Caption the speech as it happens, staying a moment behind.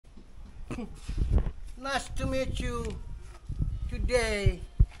Nice to meet you today.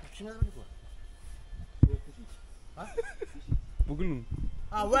 Huh?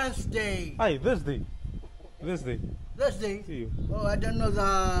 Wednesday. Hi, Thursday. Thursday? See you. Oh, I don't know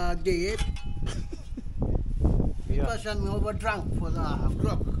the date. Yeah. Because I'm overdrunk for the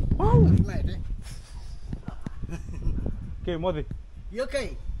clock. Oh. Last night, eh? Okay, Modi. You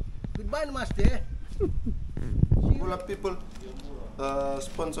okay? Goodbye, Namaste. Hola people, the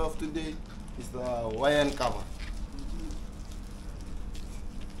sponsor of today is the Kava.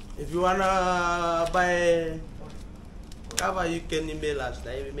 If you wanna buy Kava, you can email us.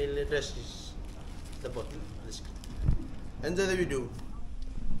 The email address is the bottom. Enjoy the video.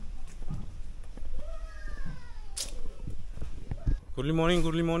 Good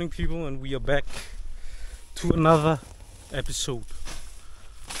morning people, and we are back to another episode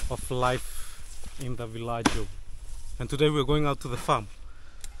of life in the villaggio. And today we're going out to the farm.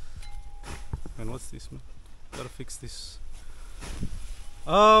 And what's this, man? Gotta fix this.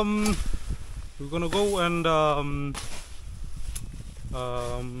 We're gonna go and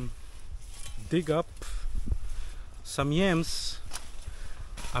dig up some yams.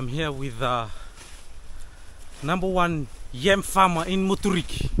 I'm here with #1 yam farmer in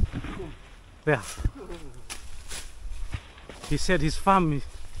Moturiki. There. He said his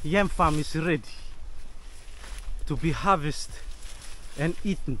yam farm is ready to be harvested and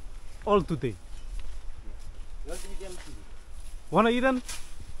eaten all today. You want to eat yam too? Wanna eat them?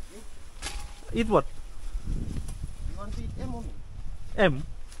 Eat what? You want to eat yam or me? M?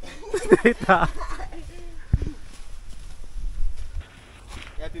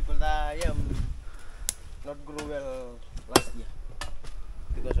 Yeah, people, the yam not grow well last year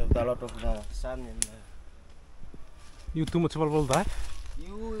because of the lot of the sun and You too much about that?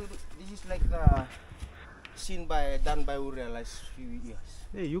 this is like done by Uriah last few years.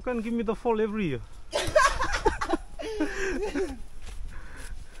 Hey, you can give me the fall every year.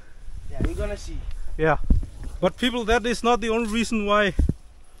 Yeah, we're gonna see. Yeah. But people, that is not the only reason why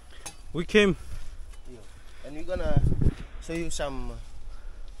we came. Yeah. And we're gonna show you some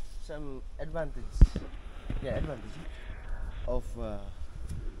advantage. Yeah, advantage of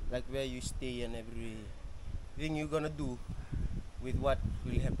like where you stay and everything you're gonna do with what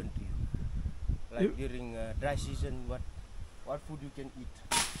will happen to you. Like during dry season, what food you can eat.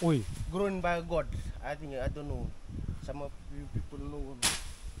 Oi. Grown by God. I don't know. Some of you people know.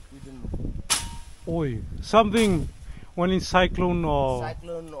 We don't know. Oi. Something when in cyclone or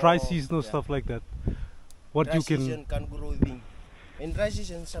dry season or yeah, stuff like that. What dry you season can grow thing. In dry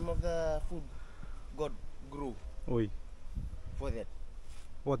season, some of the food God grow Oi. for that.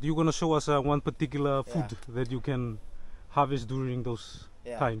 What you gonna show us one particular food that you can harvest during those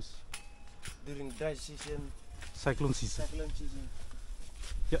times? During dry season, Cyclone season. cyclone season,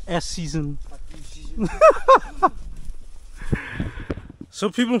 Your ass season. active season. So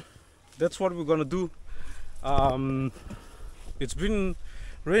people, that's what we're gonna do. It's been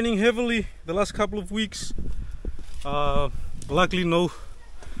raining heavily the last couple of weeks. Luckily no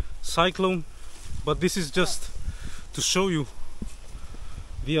cyclone, but this is just to show you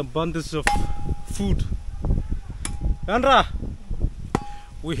the abundance of food Andra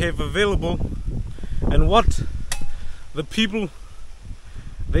we have available, and what the people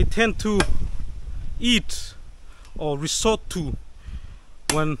they tend to eat or resort to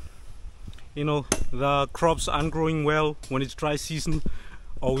when the crops aren't growing well, when it's dry season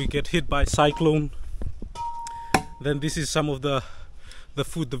or we get hit by cyclone. Then this is some of the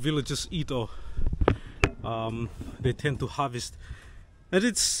food the villagers eat, or they tend to harvest, and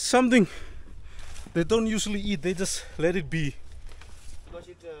it's something they don't usually eat. They just let it be. Because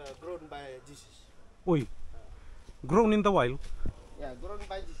it's grown by Jesus. Oi, grown in the wild. Yeah, grown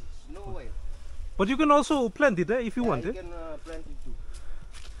by Jesus. No way. But you can also plant it if you want you it. can plant it too.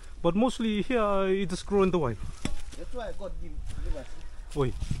 But mostly here it is grown in the wild. That's why God give us.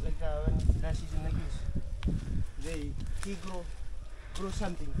 Oi. Like when dry season like this, he grow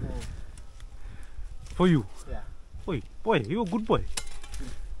something For you. Yeah. Oi, boy, you're a good boy.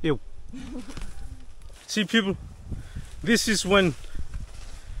 Yo. See people, this is when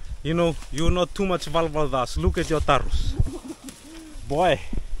you're not too much valvaldas. Look at your taros. Boy,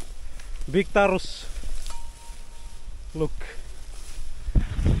 big taros. Look.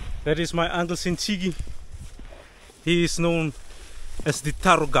 That is my uncle Sinchigi. He is known as the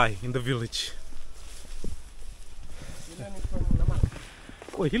taro guy in the village. You learn it from Namar.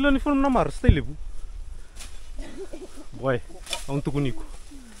 Oh, he learned it from Namar. Stay live. Boy, on to Kuniku.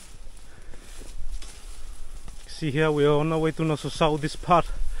 See here, we are on our way to Nasusau, this part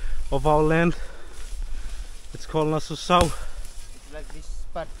of our land. It's called Nasusau. It's like this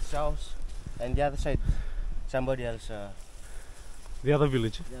part is ours, and the other side, somebody else. The other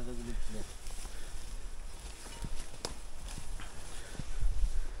village. The other village. Yeah.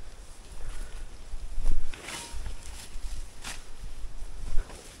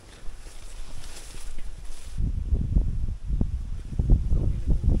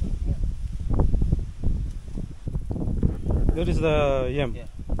 That is the yam. Yeah.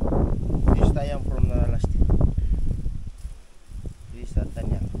 This is the yam from last year. This is the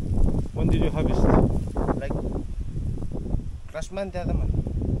Tana. When did you harvest? Like last month, the other month.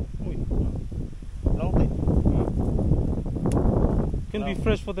 Oi. Long time. Can be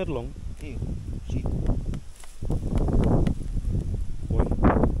fresh for that long. Hey, see. Oi.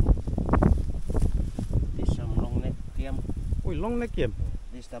 This is some long neck yam. Oi, long neck yam.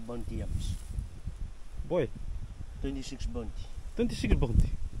 This is the bounty yams. Boy, 26 bounty. 26 bounty.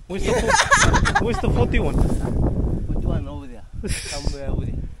 Where's the where's the 41? Put one over there. Somewhere over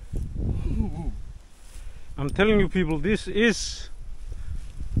there. I'm telling you people, this is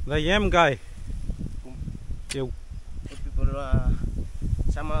the yam guy. Yo. The people,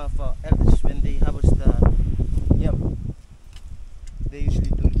 some of our elders, when they harvest the yam, they usually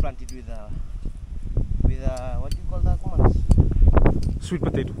do plant it with what do you call that, commands? Sweet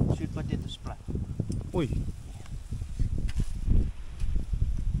potato. Sweet potatoes plant. Oi.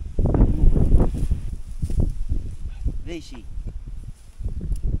 They see.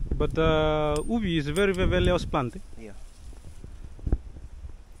 But ubi is very valuable plant. Yeah.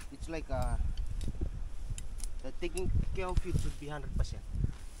 It's like the taking care of it should be 100%.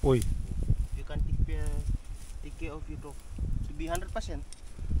 Oi. You can take care of it to be 100%.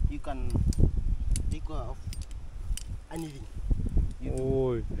 You can take care of anything.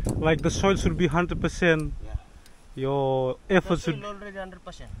 Oi. Like the soil should be 100%. Yeah. Your The effort soil should. already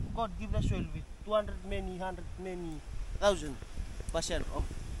 100%. God give the soil with 200 many, 100 many, 1000% of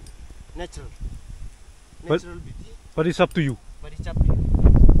natural But- beauty. But it's up to you. But it's up to you.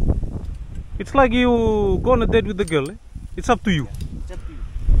 It's like you go on a date with the girl. Eh? It's up to you. Yeah, it's up to you.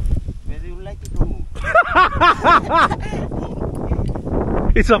 Whether you like it or not.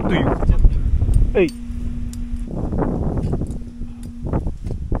 It's up to you. It's up to you. Hey.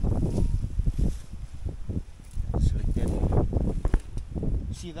 It's like that.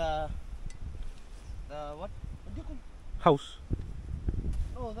 See the what? What do you call it? House.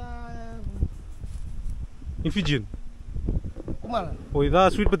 No, the In Fijian. kumalan. Oi, the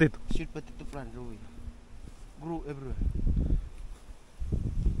sweet potato. Sweet potato plant grew everywhere.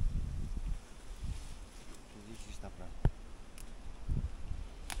 So this is the plant.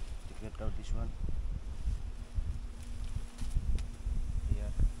 Take out this one.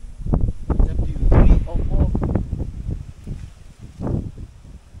 Yeah. It's up to you. 3 or 4.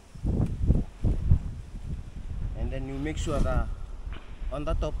 And then you make sure that on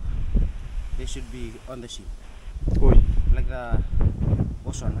the top they should be on the seam. Oi. Like the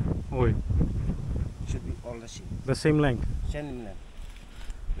Osana. Oi. Should be all the same. The same length. Same length.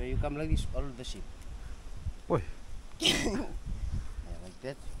 When you come like this, all the same. Oi. Yeah, like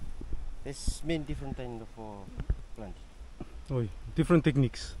that. There's many different kind of planting. Oi. Different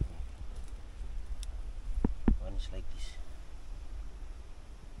techniques. One is like this.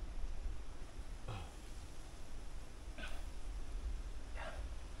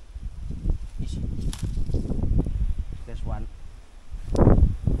 Easy. There's one.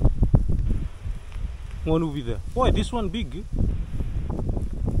 One over there. Boy, this one big. Eh?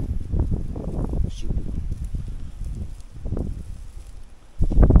 Sheep.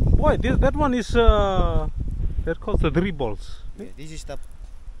 Boy, that one is that calls the 3 balls. Yeah, this is the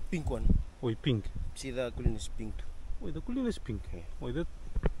pink one. Oi, pink. See the green is pink too. Oi, the kulin is pink. Yeah. Oi, that.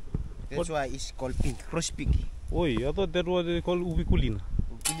 That's why it's called pink. Cross pink. Oi, I thought that was they call ubi kulina.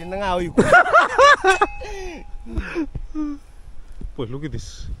 Pili na nga oy. Boy, look at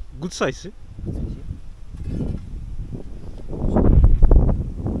this. Good size. Eh?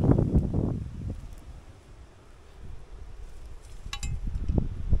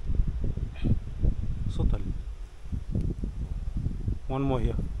 So tall. One more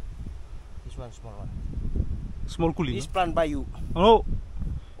here. This one small one. Small kulina. This plant by you. Oh,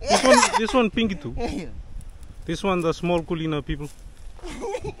 this one pinky too. This one the small kulina people.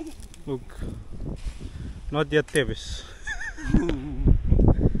 Look, not yet Tevis.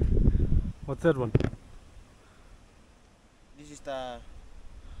 What's that one? This is the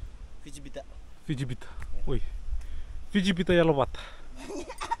Fijibita. Fijibita. Oi, Fijibita Yalovata.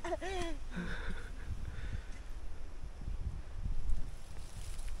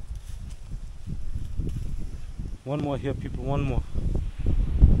 One more here, people. One more.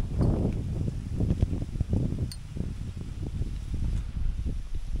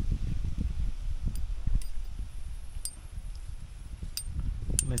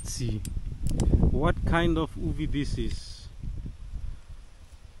 Let's see what kind of ubi this is.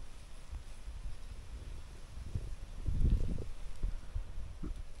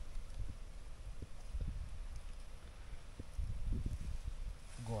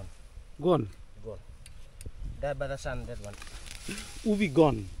 Gone. Gone. Gone. That by the sun, that one. Ubi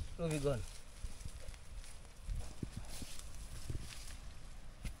gone. Ubi gone.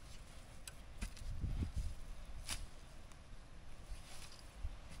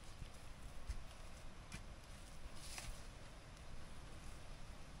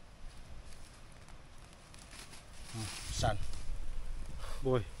 Sun.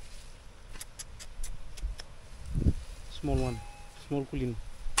 Boy. Small one. Small kulin.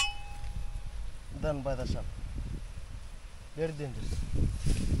 Done by the sun. Very dangerous.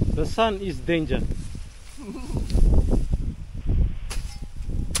 The sun is danger.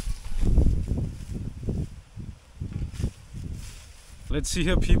 Let's see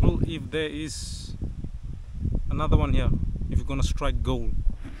here, people, if there is another one here. If you're gonna strike gold.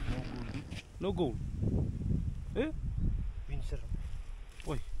 No gold. Eh? Pincer.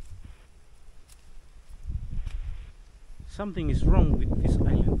 Boy. Something is wrong with this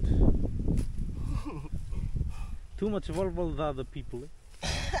island. Too much vulval with other people. Eh?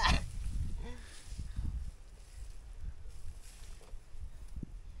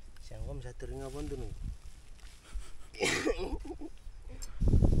 Siang kom satu ring abon tu nih.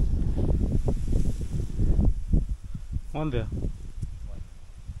 One there.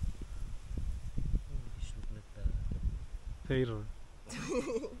 This look like the Theater.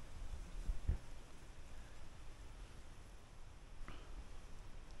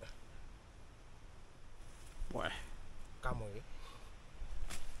 Boy. kamu ya.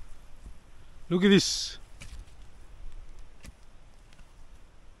 Look at this.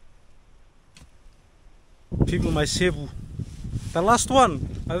 People, my cebu. The last one.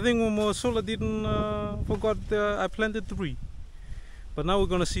 I think Sola didn't forgot. I planted 3, but now we're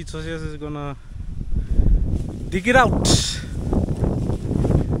gonna see. Josese is gonna dig it out.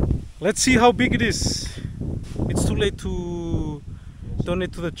 Let's see how big it is. It's too late to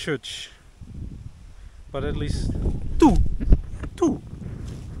donate to the church, but at least two.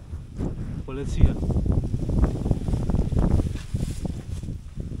 Well, let's see. It's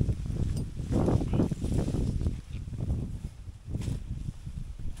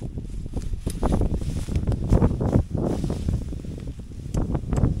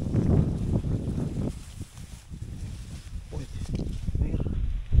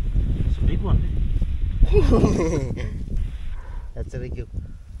a big one. That's very cute.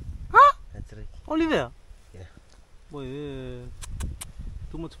 Huh? That's very cute. Only there? Yeah. Boy,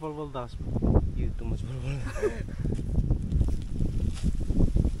 too much vulval dust. You too much.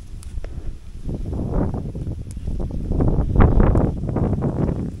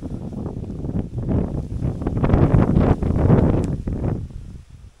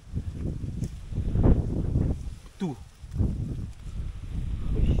 Two.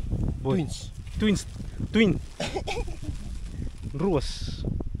 Boy. Twin. Ruas.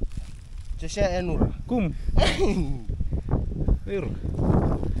 Josese and Nura. Kum. There.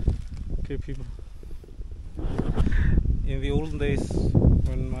 Okay, people. In the olden days,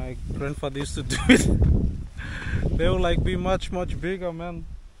 when my grandfather used to do it, they would like be much bigger, man.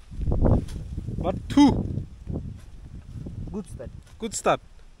 But 2. Good start. Good start.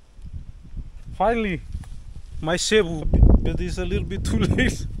 Finally, my cebu, but it's a little bit too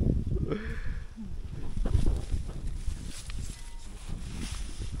late.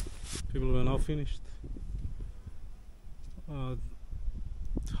 People, we're now finished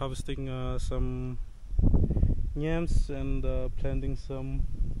harvesting some yams and planting some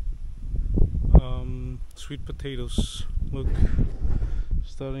sweet potatoes. Look,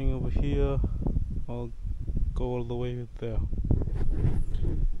 starting over here, I'll go all the way there.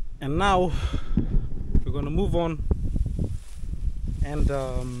 And now we're gonna move on and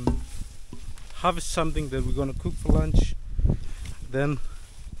harvest something that we're gonna cook for lunch. Then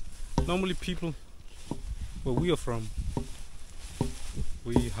normally people where we are from,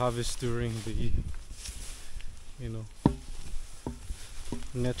 we harvest during the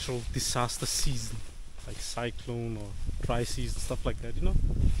natural disaster season, like cyclone or dry season, stuff like that,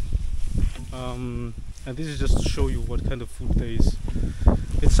 and this is just to show you what kind of food there is.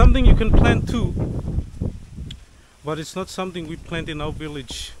 It's something you can plant too, but it's not something we plant in our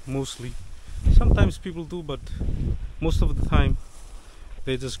village mostly. Sometimes people do, but most of the time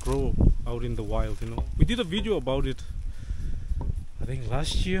they just grow out in the wild. We did a video about it, I think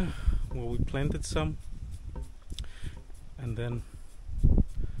last year, where we planted some, and then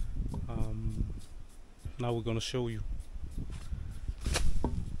now we're gonna show you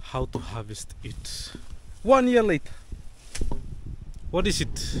how to harvest it. 1 year later. What is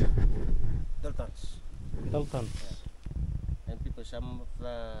it? Daltons. Daltons. And people, some of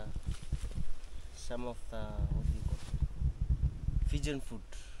the what do you call it? Pigeon food.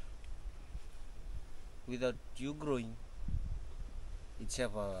 Without you growing, it's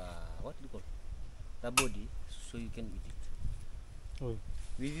have a what do you call it? The body, so you can eat it. Oh.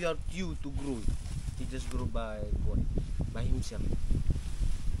 Without you to grow it, he just grow by body, by himself.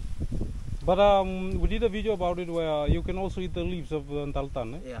 But we did a video about it where you can also eat the leaves of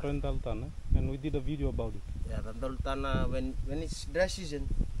daltan, Yeah. Daltan, and we did a video about it. Yeah, the Tana, when it's dry season,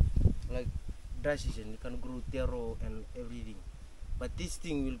 like dry season, you can grow taro and everything. But this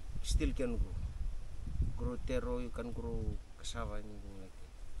thing will still can grow. Grow taro, you can grow cassava, anything like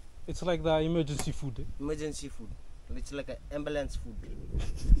that. It's like the emergency food. Eh? Emergency food. It's like an ambulance food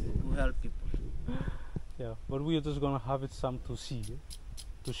to help people. Yeah, but we are just gonna have it some to see,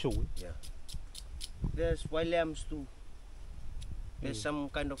 to show it. Yeah. There's wild yams too. There's some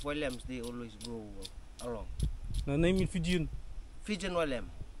kind of wild yams, they always grow along. The name is Fijian. Fijian wild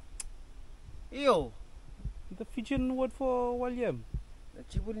yam. Yo, The Fijian word for wild yam.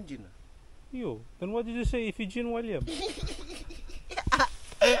 Chiburinjina. Yo, then what did you say, Fijian wild yam?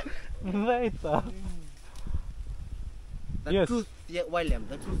 Right. The Yes. truth, yeah, wild yam.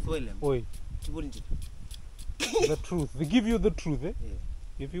 The truth wild yam. Oi, Chiburinjina. the truth. They give you the truth, eh? Yeah.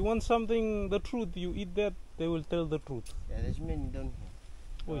 If you want something, the truth, you eat that, they will tell the truth. Yeah, there's many down here.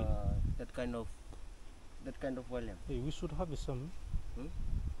 Oi. That kind of wild yam. Hey, we should have some.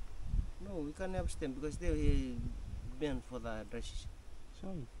 No, we can't have them because they're banned for the dry season.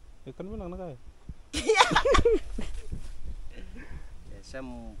 Sorry. You can win another guy. Yeah,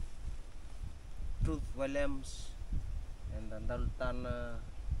 some truth wild yams and then Tana,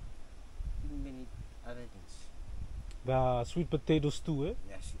 many other things. The sweet potatoes too, eh?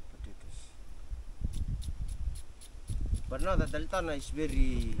 Yeah, sweet potatoes. But now the Daltana is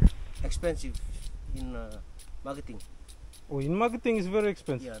very expensive in marketing. Oh, in marketing is very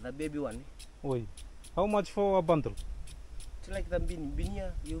expensive. Yeah, the baby one. Oi, how much for a bundle? It's like the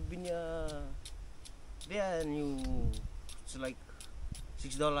binya. You binya there and you, it's like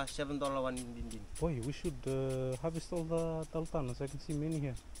 $6, $7 one bin. Boy, we should harvest all the daltanas. I can see many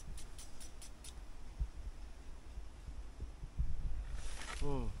here.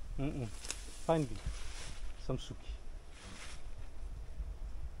 Find me some suki.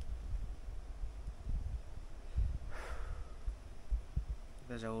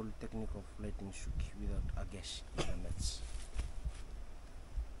 There's a whole technique of lighting shuki without a gas in the nets.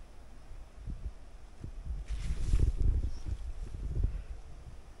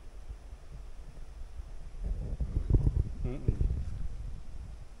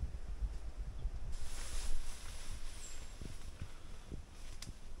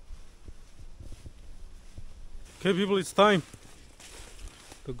 Okay, people, it's time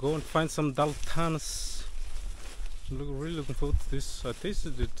to go and find some daltanas. Really looking forward to this. I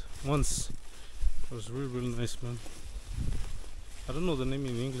tasted it once. It was really nice, man. I don't know the name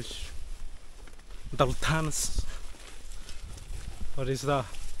in English. Daltanas. What is that?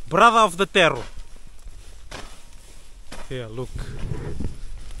 Brother of the Taro. Here, look.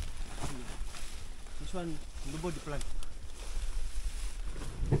 This one, the body plant.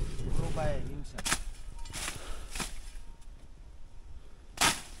 Grow by himself.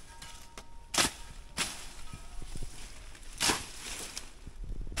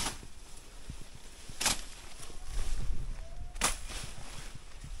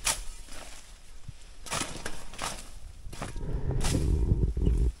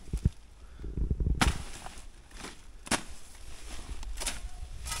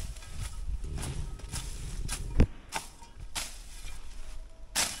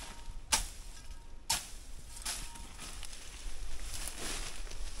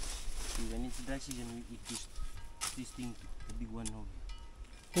 When it's dry season, we eat this thing, the big one over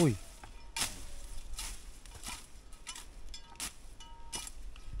here. Oi.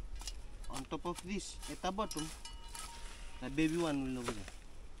 On top of this, at the bottom, the baby one will over there.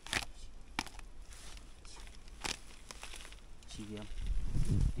 See them?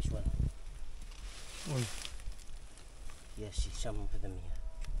 This one. Oi. Yes, see some of them here.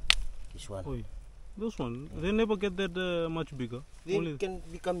 This one. Oi. Those one, they never get that much bigger. They Only can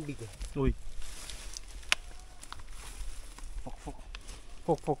become bigger. Oi. Fuck.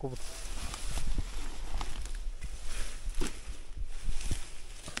 Fuck over.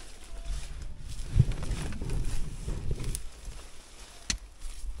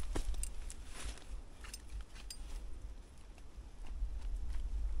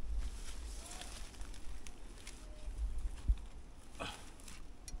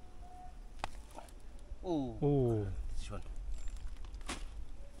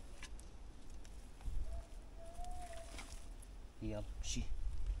 See.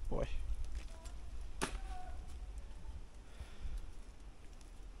 Boy.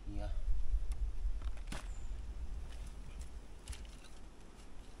 Yeah.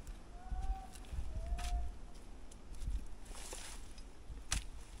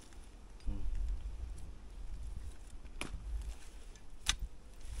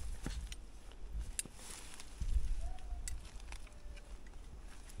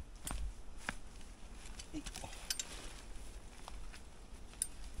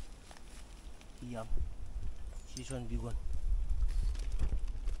 Yeah. This one big one.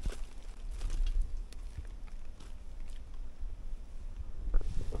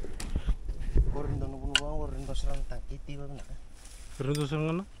 Korin dono puno bang, korin basrang tangkiti ko na. Pero sa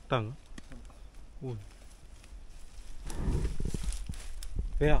nga na? Tang. Uy.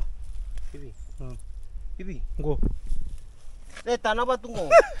 Kaya. Bibi. Hmm. Bibi. Go. Tana ba tungo?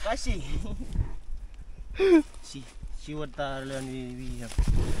 Kasi. See what land we have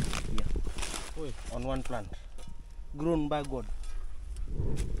here. Uy. On one plant. Grown by God.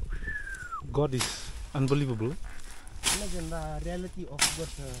 God is unbelievable. Imagine the reality of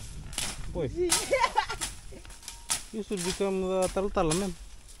God. Boy. You should become tal-tal, man.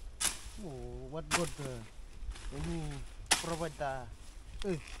 Oh, what God when He provide the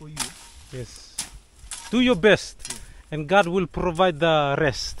earth for you. Yes. Do your best, and God will provide the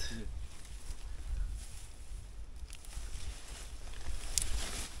rest.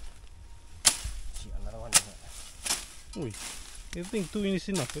 See another one. Uy. You think 2 is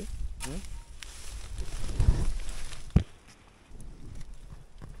enough, eh?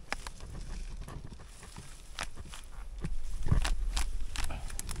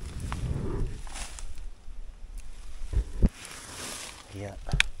 Yeah.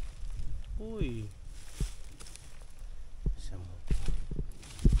 Uy. Some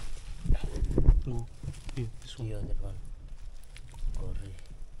Oh, yeah, this one. the other one. Kori.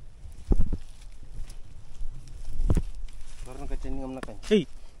 Karena kacang ni amna kan. Hey.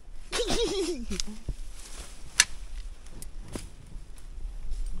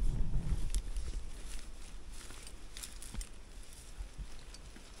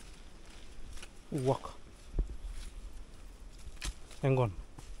 Walk. Hang on.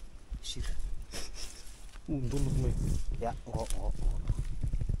 Sir. Don't look me. Yeah. Oh.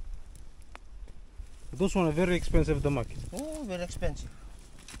 Those one are very expensive at the market. Oh, very expensive.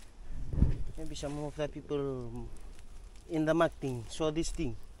 Maybe some of the people in the marketing saw this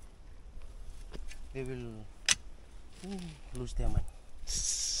thing. They will lose their money.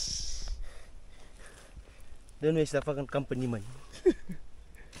 Don't waste the fucking company money.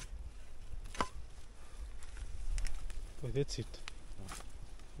 But that's it.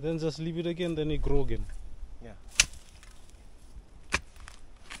 Then just leave it again, then it grow again. Yeah.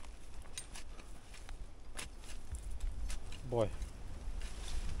 Boy.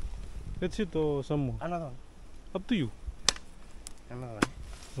 That's it or some more? Another one. Up to you. Another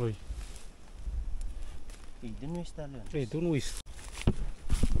one. Oi. Hey, don't waste the one. Hey, don't waste.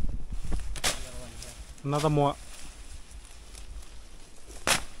 Another one. Yeah. Another more.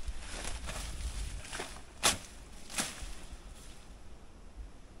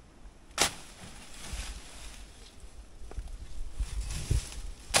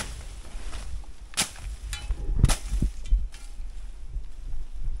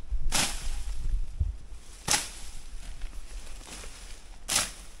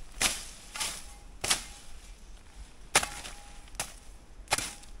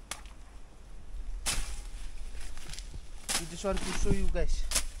 I just want to show you guys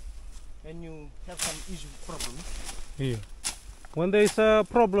when you have some issue problem. Yeah. When there is a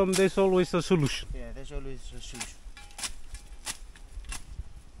problem, there's always a solution. Yeah, there's always a solution.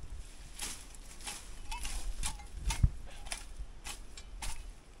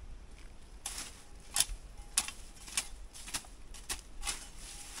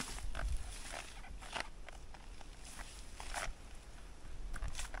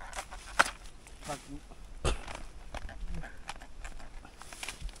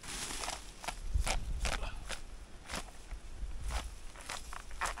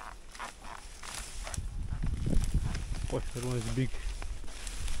 Oh, that one is big.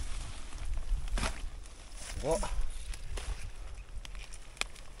 Oh.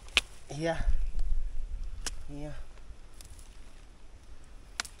 Yeah. Yeah.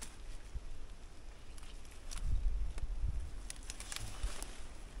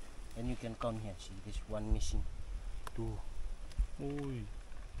 And you can come here, see this one missing. Two. Oi.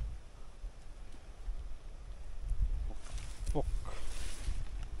 Fuck.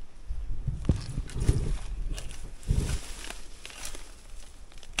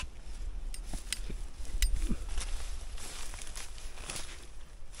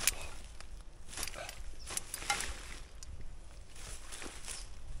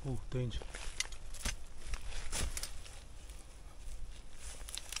 Oh, danger.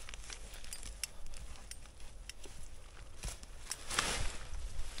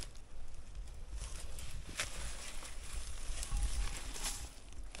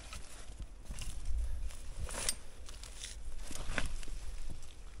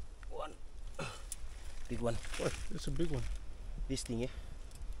 One. Big one. Oh, it's a big one. This thing, eh?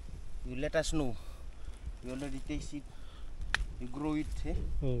 You let us know. You already taste it. You grow it, eh?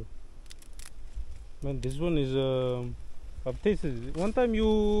 Oh. Man, this one is I've tasted it. One time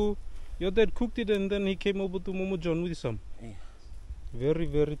your dad cooked it and then he came over to Momo John with some. Yeah. Very,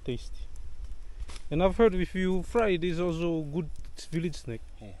 very tasty. And I've heard if you fry it is also good village snack.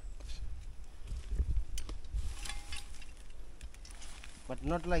 Yeah. But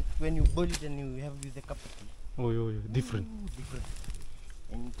not like when you boil it and you have with a cup of tea. Oh, yeah, different. Ooh, different.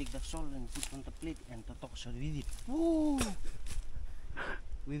 And you take the salt and put on the plate and the toss with it. Ooh.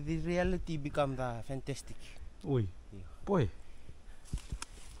 With the reality become the fantastic. Oi, Yeah. boy,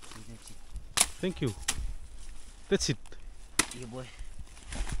 So that's it. thank you. That's it. Yeah, boy.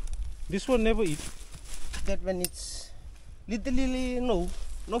 This one never eat. That when it's literally no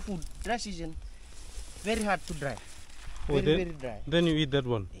food, dry season, very hard to dry. Oh, Very dry. then you eat that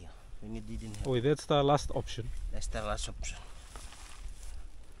one. Yeah, when you didn't have. Oh, that's the last option. That's the last option.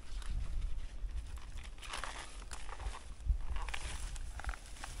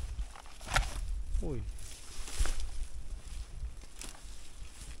 Oi.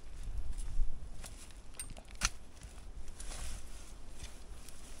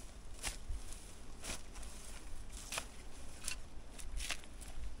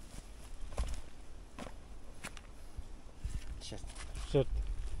 Just Shut.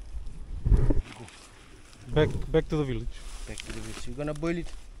 Back to the village. back to the village. We're gonna boil it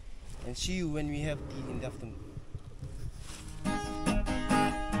and see you when we have tea in the afternoon.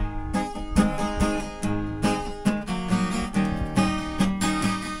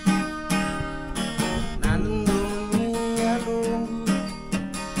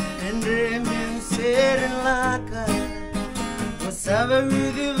 Sabe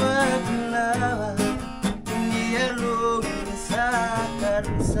me devagar, dia logo sacar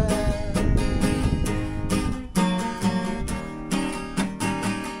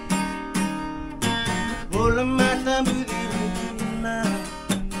Bola mata budina,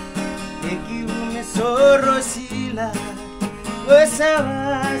 eki ume sorosila, wesa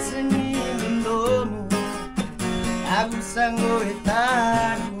seni ndomo, Yavusa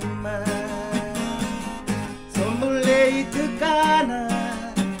etanuma. Tana,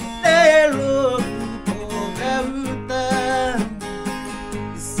 Dalo, Kava,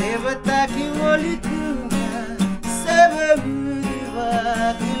 Sevata ki volituna, Sevaviva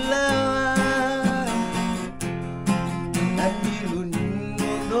Dilawa, Natilun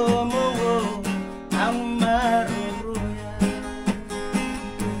Domo, Amaroya.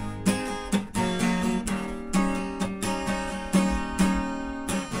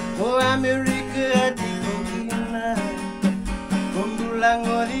 Oh, America,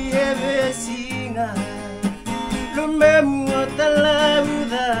 Langoli evesinga lumemu otala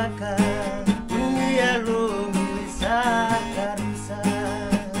udaka uya lungu sakarisa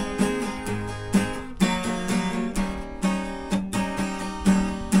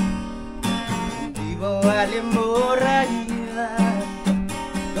Divo wale moralida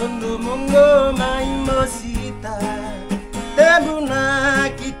Dondo mongo maimosita Debuna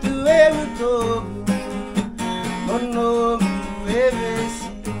kitu emutobu Mono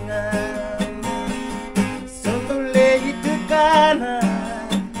Evesinga, Sambule itukana,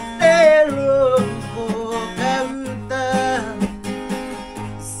 Dalo Kava,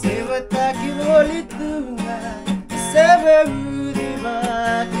 Sevata ki volituna, Sevaviva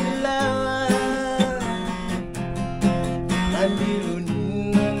Dilawa, Namilun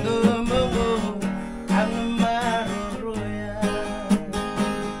Ndomo, Amaroya.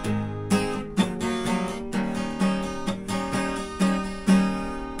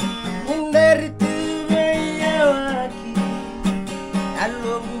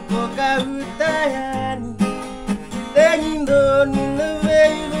 Utayani, Denindo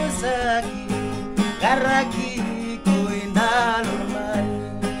Niveiro Saki, Karaki, Koindalo Mani,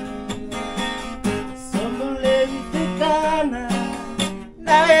 Somole Tana,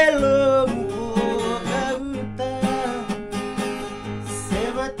 Dalo Mukavuta,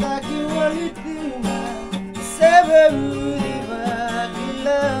 Sevataki Walitina, Sevaviva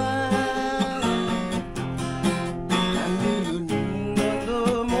Dilawa.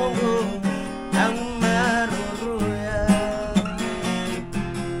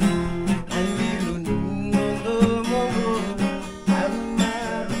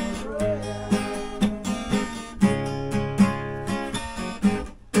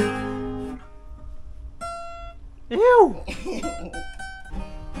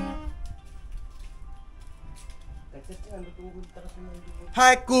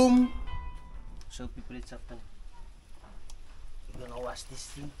 Hi, Kum. So people, it's afternoon. We're gonna wash this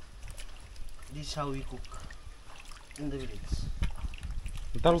thing. This is how we cook in the village.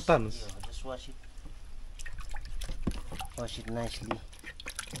 Daltans. Yeah, just wash it. Wash it nicely.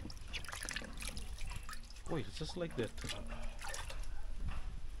 Wait, just like that.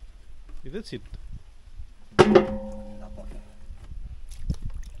 Yeah, that's it.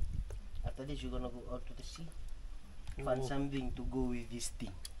 After this, you're gonna go out to the sea. Find something to go with this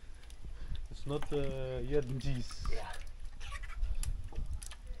thing. It's not yams. Yeah.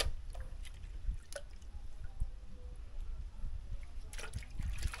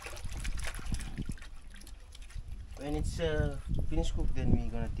 When it's finished cooked, then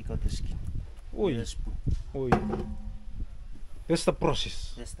we're gonna take out the skin. Oi. With a spoon. Oi. That's the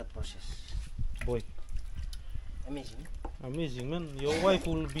process, That's the process. boy. Amazing. Amazing, man. Your wife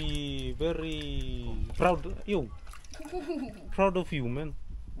will be very proud. You. Proud of you, man.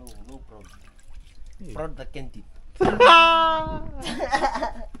 No problem. Yeah. Proud the can't eat.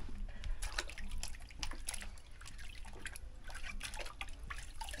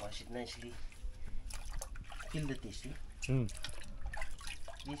 Wash it nicely. Feel the taste. Eh? Mm.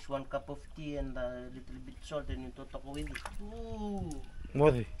 This 1 cup of tea and a little bit salt and you talk with it. Ooh.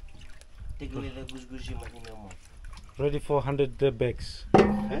 What? Take away the goose in your mouth. Ready for 100 bags.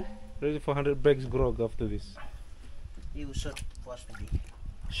 Huh? Ready for 100 bags grog after this. You shot first today.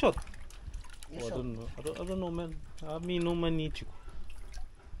 Shot. You Oh, I shot. don't know. I don't know, man. Me no money, chico.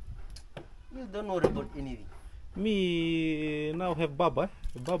 You don't worry about anything. Me now have baba.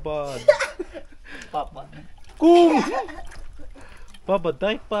 Baba. Papa. Kum. Baba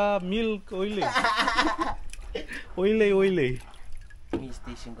diaper, milk, oile. Oile. Me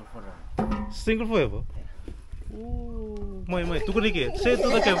stay single forever. Single forever. Oh, my. Tukunike. Say it to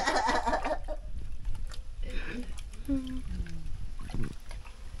the camp.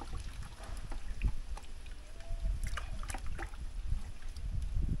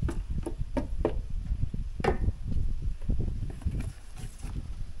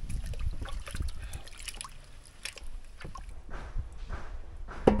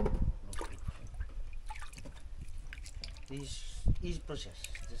 This is process.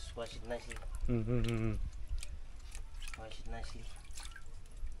 Just wash it nicely. Mm-hmm. Wash it nicely.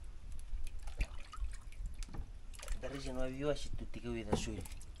 The reason why we wash it to take away the soil.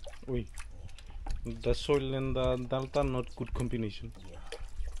 Oi. The soil and the dalta not good combination. Yeah.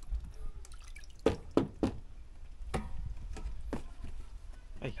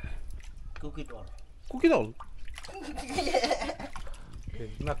 Ay, Cook it all. cook it all. Okay,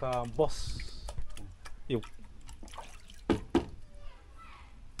 naka boss. Yo.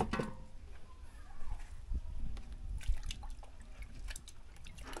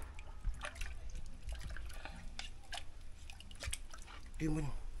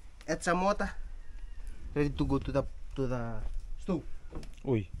 Add some water. Ready to go to the stove.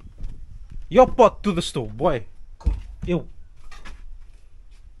 Oi. Your pot to the stove, boy. Cool. Yo.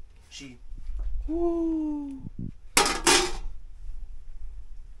 See. Woo.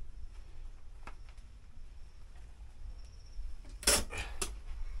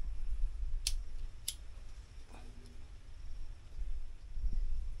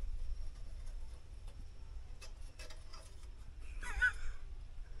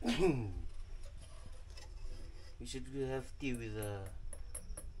 We should have tea with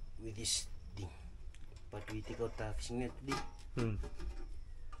this thing, but we take out the fishing net today, Hmm.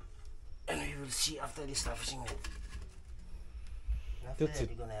 and we will see after this the fishing net. After That's that, it.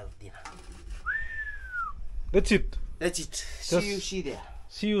 we're gonna have dinner. That's it. That's it. Just- See there.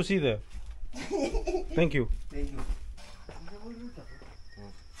 See you there. Thank you. Thank you.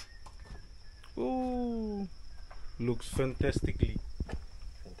 Ooh. Looks fantastically.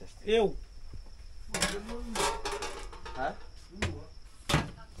 Fantastic. Ew. Huh?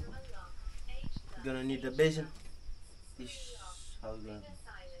 You're gonna need a basin. This is how we're gonna do.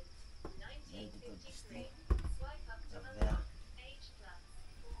 And to put this thing up there.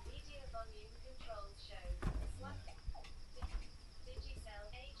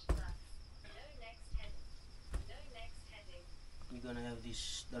 We're gonna have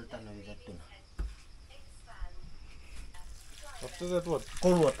this daltana with that tuna. After that, what?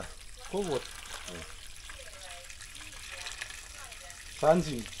 Cold water. Cold water.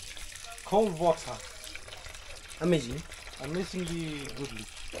 Sanji. Cold water. Amazing. Amazingly goodly.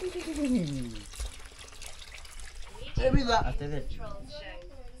 Maybe that. After that,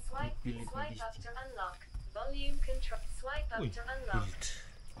 Swipe, Fill it with swipe this up thing. to unlock. Volume control. Swipe up Ui, to fill unlock. it.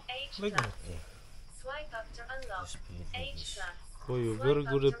 H Like plus. that. Swipe up to unlock. Just fill it like H this. plus. Oh, you're Swipe very up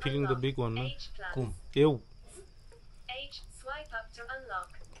good to at peeling the unlock. big one, man. H plus. Cool. Ew. H. Swipe up to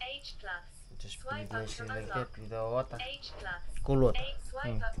unlock. H plus. Just put Swipe it up nice to like that unlock. with the water. H plus. Cool water. 8.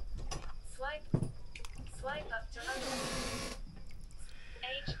 Swipe up. Swipe. Swipe up to unlock.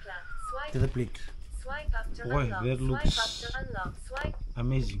 H plus. Swipe. To the plate. Swipe up to Boy, unlock. that Swipe looks up to unlock. Swipe.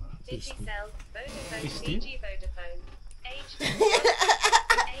 Amazing. Digicel. Vodafone. Tasty. DG Vodafone. H. H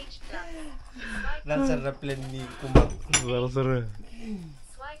plus. Swipe. Lancer na plan ni Kumbang. Well, sir.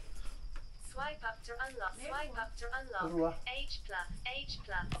 Swipe. Swipe up to unlock. Swipe up to unlock. H plus. H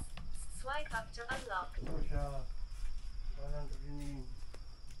plus. Swipe up to unlock.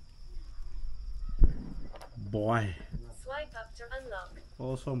 Boy. Swipe up to unlock.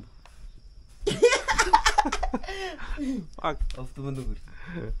 Awesome. Fuck. Of to mandugur.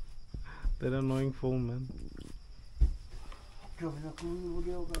 That annoying phone, man.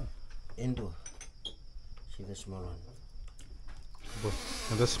 Endo. See the small one. But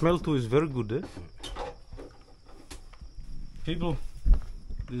and the smell too is very good, eh? People,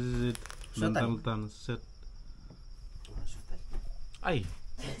 this is it. Shut Mental up. Tana set. Aye.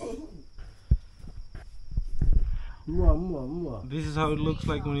 This is how it looks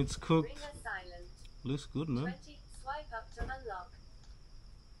like when it's cooked. Ringer silent. Looks good, man. 20. Swipe up to unlock.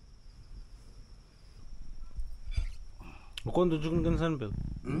 Quando jukun kan sanbel?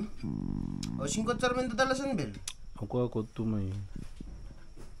 O 5 charmen dala sanbel. Ako tumay.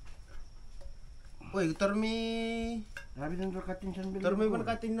 Oy, tormi ban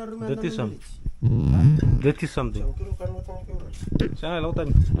katin na rumen. That is some. That is something. Sana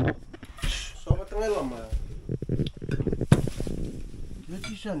lautan.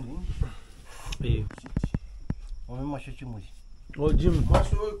 Eh. Oh, Jim.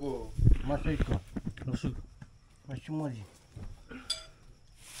 Masuk.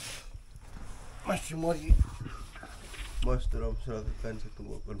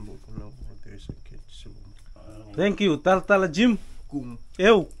 Thank you. Tal Jim.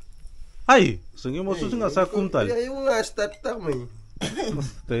 Eu. Ai, sengi mo susunga sa kumtal.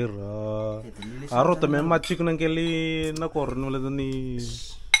 Tera. Aro tamay machi ko nang keli na korno la ni.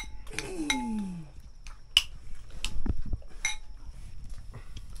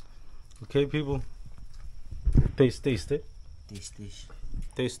 Okay, people. Taste, eh?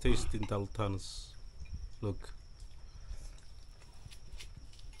 Taste in Daltanas. Look.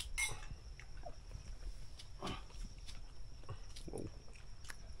 Wow.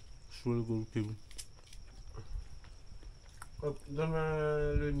 It's really good, people. But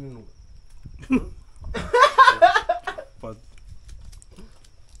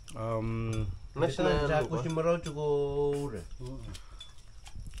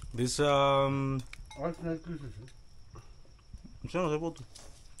this Saan sa boto?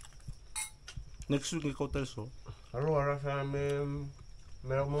 Next week ikaw tayo so.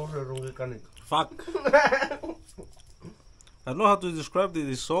 Fuck. I don't know how to describe it.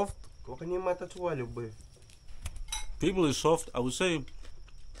 It's soft. People is soft. I would say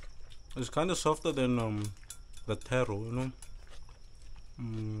it's kind of softer than the taro, you know.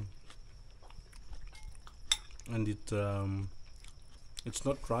 And it's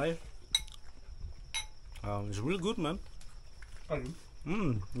not dry. It's really good, man.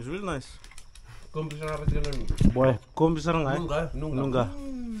 It's really nice. Boy, come bisa nga? Nunga.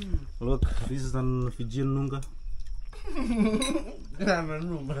 Look, this is an Fijian nunga.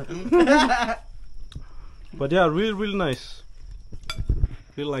 But yeah, really nice.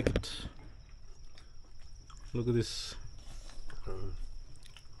 Really like it. Look at this.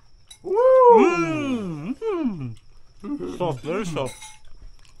 Soft, very soft.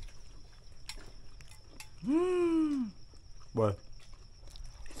 Boy.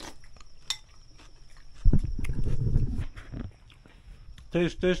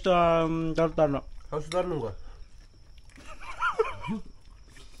 Taste Tana. How's that nunga?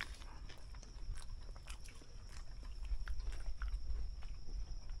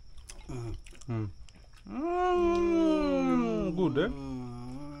 Good, eh?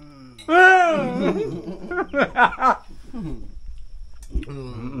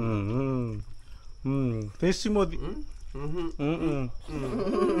 Tasty modi.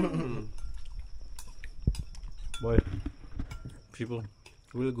 Boy, people,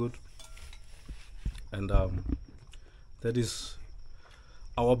 really good. And that is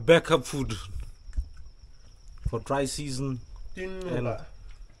our backup food for dry season and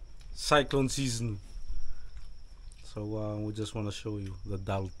cyclone season. So we just want to show you the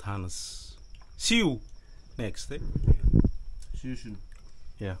Daltanas. See you next, eh? See you soon.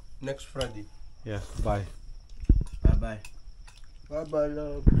 Yeah. Next Friday. Yeah. Bye. Bye-bye. Bye-bye,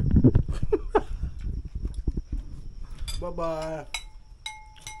 love. Bye-bye.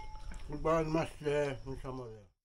 Goodbye, master.